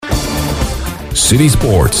City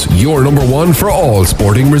Sports, your number one for all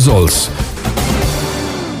sporting results.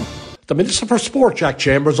 The Minister for Sport, Jack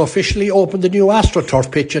Chambers, officially opened the new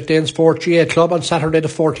AstroTurf pitch at Danesfort GA Club on Saturday the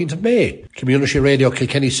 14th of May. Community Radio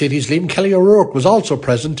Kilkenny City's Liam Kelly O'Rourke was also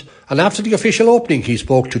present, and after the official opening he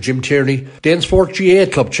spoke to Jim Tierney, Danesfort GA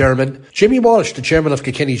Club Chairman, Jimmy Walsh, the Chairman of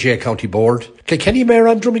Kilkenny GA County Board, Kilkenny Mayor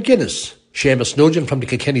Andrew McGuinness, Seamus Nugent from the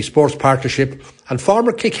Kilkenny Sports Partnership, and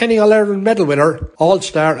former Kilkenny All-Ireland medal winner,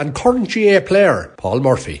 All-Star and current GA player, Paul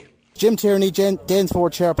Murphy. Jim Tierney, Danesfort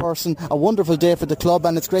chairperson, a wonderful day for the club,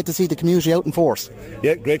 and it's great to see the community out in force.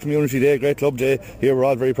 Yeah, great community day, great club day. Here we're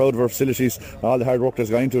all very proud of our facilities. All the hard work that's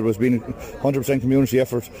gone into it has been 100% community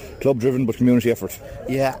effort, club driven but community effort.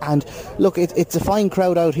 Yeah, and look, it's a fine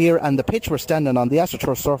crowd out here, and the pitch we're standing on, the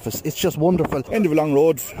AstroTurf surface, it's just wonderful. End of a long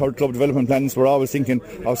road, our club development plans, we're always thinking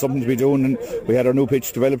of something to be doing, and we had our new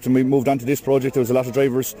pitch developed and we moved on to this project. There was a lot of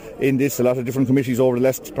drivers in this, a lot of different committees over the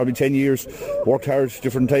last probably 10 years, worked hard,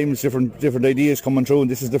 different times, different ideas coming through, and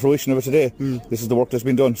this is the fruition of it today. This is the work that's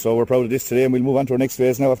been done, so we're proud of this today, and we'll move on to our next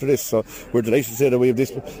phase now after this. So we're delighted to say that we have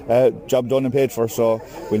this job done and paid for, so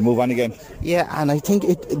we'll move on again. Yeah, and I think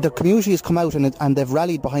the community has come out and they've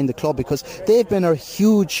rallied behind the club because they've been a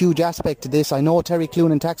huge aspect to this. I know Terry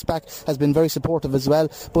Clune and Taxback has been very supportive as well,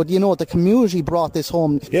 but you know, the community brought this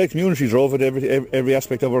home. Yeah, the community drove it, every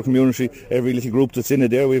aspect of our community, every little group that's in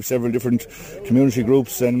it there. We have several different community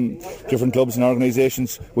groups and different clubs and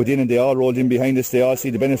organisations within, and they all rolled in behind us. They all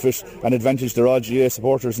see the benefit and advantage. They're all GA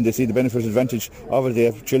supporters, and they see the benefit and advantage of it. They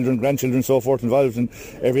have children, grandchildren, so forth involved, and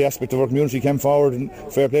every aspect of our community came forward, and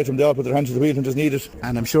fair play to them. They all put their hands to the wheel and just needed.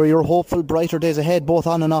 And I'm sure you're hopeful brighter days ahead, both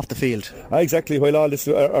on and off the field. Exactly. While all this,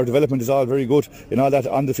 our development is all very good, and all that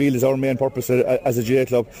on the field is our main purpose as a GA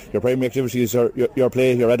club. Your primary activity is your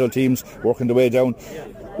play, your adult teams working the way down.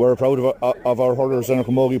 We're proud of our hurlers and our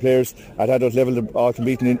camogie players at adult level, all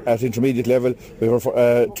competing at intermediate level. We have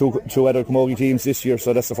two adult camogie teams this year,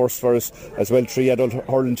 so that's the first for us as well. 3 adult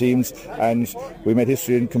hurling teams, and we made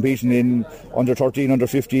history in competing in under 13, under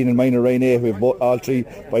 15 and minor Ryan A. We have all 3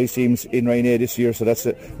 boys teams in Ryan A this year, so that's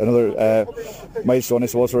another milestone, I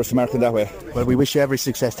suppose, for us to mark in that way. Well, we wish you every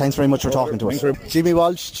success. Thanks very much for talking to us. Jimmy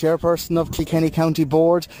Walsh, chairperson of Kilkenny County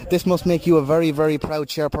Board. This must make you a very proud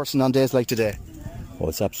chairperson on days like today. Oh,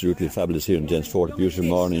 it's absolutely fabulous here in Danesfort. A beautiful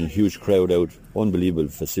morning, huge crowd out, unbelievable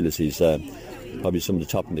facilities, probably some of the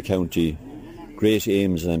top in the county. Great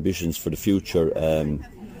aims and ambitions for the future.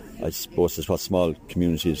 I suppose that's what small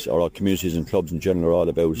communities, or all communities and clubs in general, are all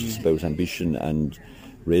about. It's about ambition and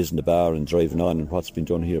raising the bar and driving on. And what's been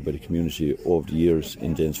done here by the community over the years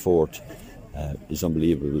in Danesfort is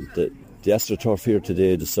unbelievable. The AstroTurf here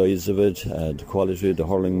today, the size of it, the quality of the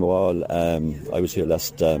hurling wall. I was here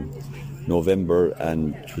last November,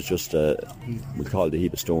 and it was just we call it a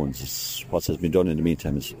heap of stones. What has been done in the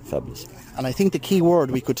meantime is fabulous. And I think the key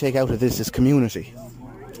word we could take out of this is community.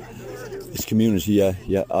 It's community,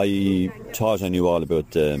 yeah. I thought I knew all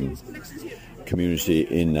about community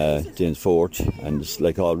in Danesfort, and it's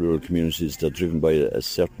like all rural communities, they're driven by a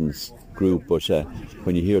certain group, but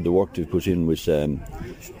when you hear the work they've put in with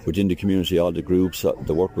within the community, all the groups,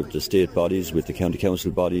 the work with the state bodies, with the county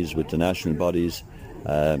council bodies, with the national bodies,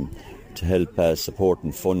 to help support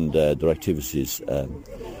and fund their activities.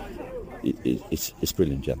 It's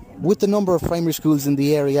brilliant, yeah. With the number of primary schools in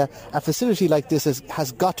the area, a facility like this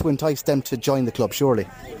has got to entice them to join the club, surely.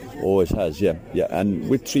 Oh, it has, yeah. And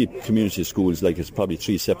with 3 community schools, like, it's probably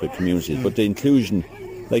 3 separate communities, but the inclusion,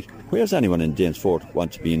 like, where's anyone in Danesfort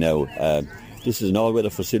want to be now? This is an all-weather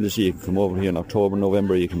facility. You can come over here in October,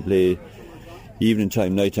 November, you can play evening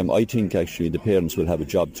time, night time. I think actually the parents will have a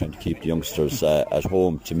job trying to keep the youngsters at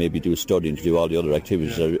home, to maybe do studying, to do all the other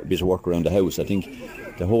activities, a bit of work around the house. I think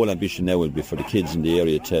the whole ambition now will be for the kids in the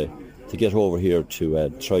area to get over here to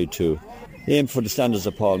try to aim for the standards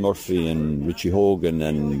of Paul Murphy and Richie Hogan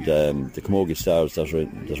and the camogie stars that are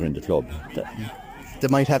in the club. They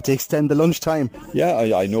might have to extend the lunchtime. Yeah,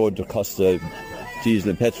 I know the cost of diesel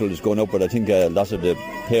and petrol is going up, but I think a lot of the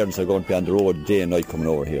parents are going to be on the road day and night coming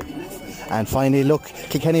over here. And finally, look,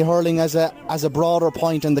 Kilkenny hurling as a broader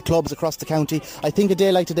point in the clubs across the county. I think a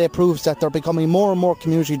day like today proves that they're becoming more and more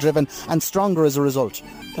community driven and stronger as a result.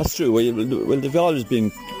 That's true. Well, they've always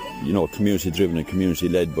been, community driven and community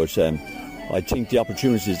led, but I think the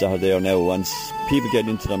opportunities that are there now, once people get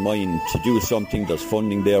into their mind to do something, there's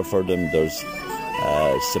funding there for them, there's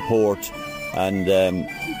support, and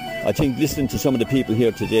I think listening to some of the people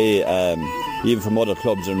here today, even from other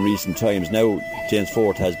clubs in recent times, now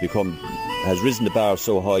Danesfort has risen the bar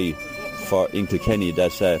so high in Kilkenny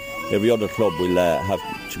that every other club will have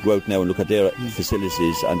to go out now and look at their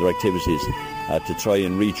facilities and their activities to try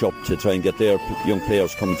and reach up, to try and get their young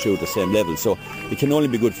players coming through at the same level. So it can only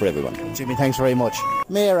be good for everyone. Jimmy, thanks very much.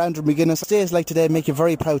 Mayor Andrew McGuinness, days like today make you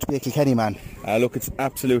very proud to be a Kilkenny man. Look, it's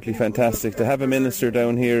absolutely fantastic to have a minister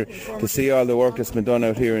down here, to see all the work that's been done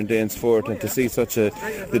out here in Danesfort, and to see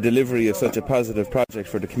the delivery of such a positive project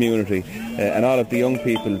for the community, and all of the young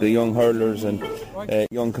people, the young hurlers and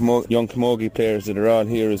young camogie players that are all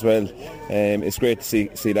here as well. It's great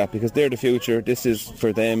to see that, because they're the future. This is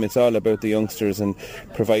for them. It's all about the youngsters and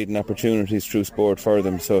providing opportunities through sport for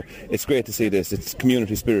them. So it's great to see this. It's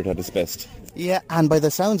community spirit at its best. Yeah, and by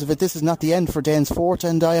the sounds of it, this is not the end for Danesfort,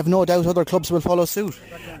 and I have no doubt other clubs will follow suit.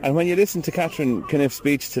 And when you listen to Catherine Caniff's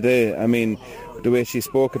speech today, I mean, the way she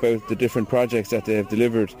spoke about the different projects that they have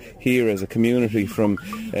delivered here as a community, from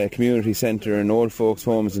community centre and old folks'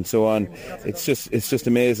 homes and so on, it's just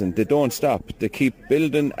amazing. They don't stop. They keep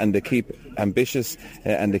building, and they keep ambitious,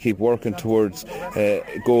 and they keep working towards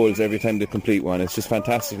goals every time they complete one. It's just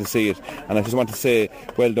fantastic to see it, and I just want to say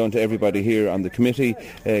well done to everybody here on the committee,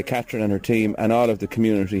 Catherine and her team, and all of the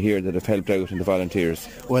community here that have helped out, and the volunteers.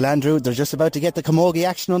 Well, Andrew, they're just about to get the camogie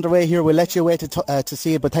action underway here. We'll let you wait to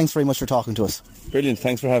see it, but thanks very much for talking to us. Brilliant,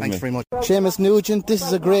 thanks for having me. Thanks very much. Seamus Nugent, this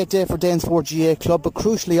is a great day for Danesfort GA Club, but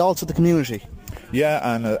crucially also the community.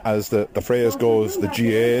 Yeah, and as the phrase goes, the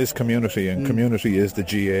GA is community, and community is the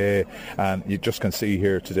GA, and you just can see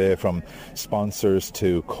here today, from sponsors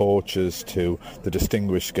to coaches to the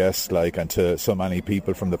distinguished guests, and to so many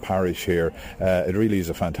people from the parish here. It really is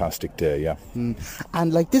a fantastic day, yeah.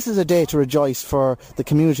 And this is a day to rejoice for the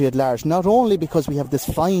community at large, not only because we have this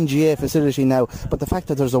fine GA facility now, but the fact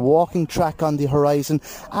that there's a walking track on the horizon,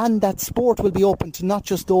 and that sport will be open to not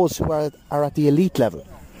just those who are at the elite level.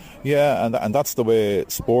 Yeah, and that's the way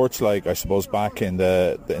sports, I suppose back in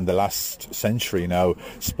the last century now,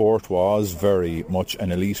 sport was very much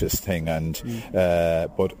an elitist thing, and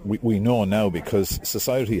but we know now, because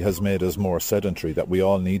society has made us more sedentary, that we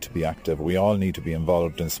all need to be active, we all need to be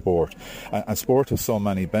involved in sport, and sport has so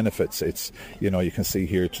many benefits. It's, you can see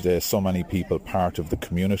here today so many people part of the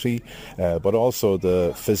community, but also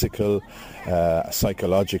the physical,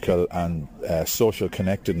 psychological and social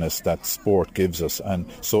connectedness that sport gives us, and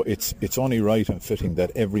so it's only right and fitting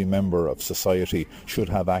that every member of society should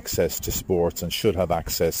have access to sports and should have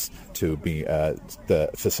access to the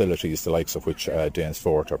facilities, the likes of which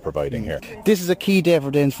Danesfort are providing here. This is a key day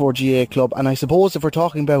for Danesfort GA Club, and I suppose if we're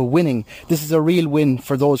talking about winning, this is a real win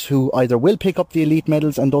for those who either will pick up the elite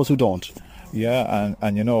medals and those who don't. Yeah,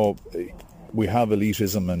 and we have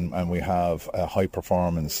elitism and we have high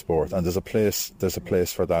performance sport, and there's a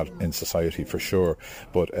place for that in society for sure,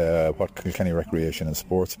 but what Kilkenny Recreation and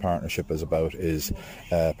Sports Partnership is about is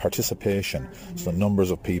participation. So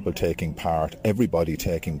numbers of people taking part, everybody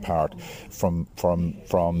taking part, from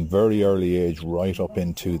very early age right up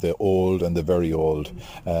into the old and the very old,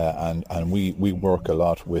 and we work a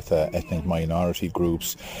lot with ethnic minority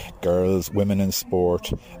groups, girls, women in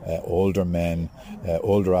sport, older men,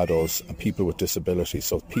 older adults, and people with disabilities,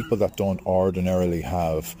 so people that don't ordinarily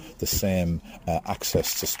have the same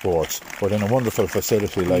access to sports. But in a wonderful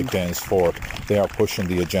facility like Danesfort, they are pushing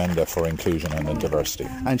the agenda for inclusion and diversity.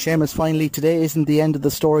 And Seamus, finally, today isn't the end of the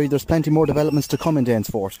story. There's plenty more developments to come in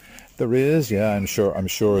Danesfort. There is, yeah. I'm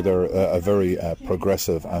sure they're a very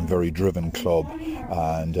progressive and very driven club,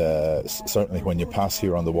 and certainly when you pass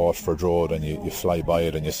here on the Waterford Road and you fly by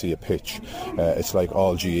it and you see a pitch, it's like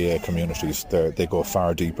all GAA communities. They go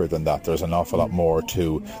far deeper than that. There's an awful lot more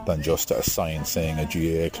than just a sign saying a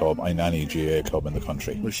GAA club in any GAA club in the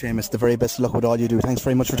country. Well, Seamus, the very best of luck with all you do. Thanks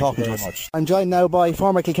very much for talking to us. I'm joined now by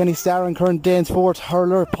former Kilkenny star and current Danesfort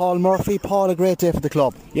hurler Paul Murphy. Paul, a great day for the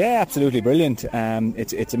club. Yeah, absolutely brilliant.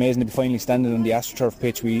 It's amazing to be finally standing on the AstroTurf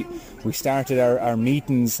pitch. We started our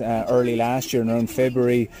meetings early last year, and around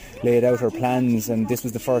February laid out our plans, and this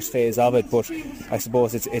was the first phase of it. But I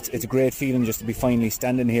suppose it's a great feeling just to be finally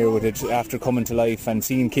standing here with it after coming to life and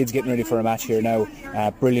seeing kids getting ready for a match here now.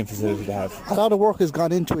 Brilliant facility to have. A lot of work has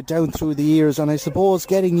gone into it down through the years, and I suppose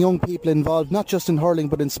getting young people involved, not just in hurling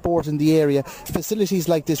but in sport in the area, facilities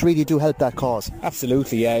like this really do help that cause.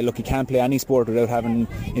 Absolutely, yeah. Look, you can't play any sport without having,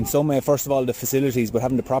 in some way, first of all the facilities, but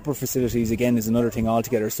having the proper facilities again is another thing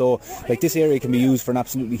altogether. So this area can be used for an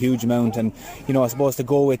absolutely huge amount, and I suppose to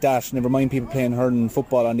go with that, never mind people playing hurling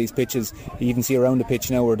football on these pitches, you even see around the pitch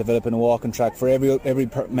now we're developing a walking track for every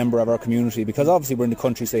member of our community, because obviously we're in the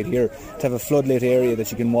countryside here, have a floodlit area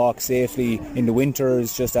that you can walk safely in the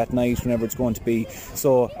winters, just at night, whenever it's going to be.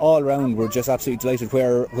 So all round, we're just absolutely delighted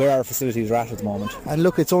where our facilities are at the moment. And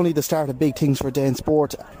look, it's only the start of big things for Dane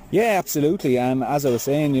Sport. Yeah, absolutely. As I was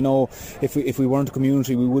saying, if we weren't a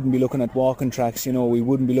community, we wouldn't be looking at walking tracks. We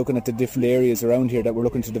wouldn't be looking at the different areas around here that we're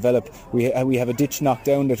looking to develop. We have a ditch knocked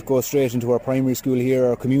down that goes straight into our primary school here.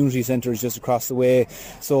 Our community centre is just across the way.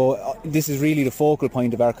 So this is really the focal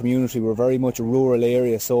point of our community. We're very much a rural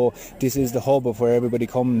area, so this is the hub of where everybody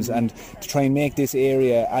comes, and to try and make this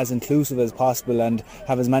area as inclusive as possible and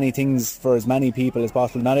have as many things for as many people as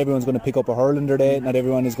possible. Not everyone's going to pick up a hurling today, not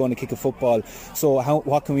everyone is going to kick a football. So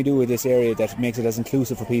what can we do with this area that makes it as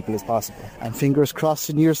inclusive for people as possible? And fingers crossed,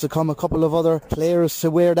 in years to come, a couple of other players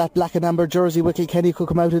to wear that black and amber jersey with Kilkenny could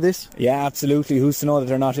come out of this. Yeah, absolutely. Who's to know that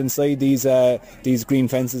they're not inside these green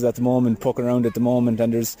fences at the moment, poking around at the moment,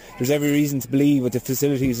 and there's every reason to believe with the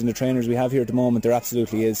facilities and the trainers we have here at the moment, there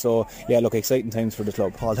absolutely is. So yeah, look, exciting times for the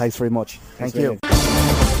club. Paul, thanks very much. Thanks Thank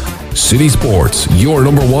you. City Sports, your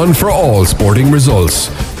number one for all sporting results.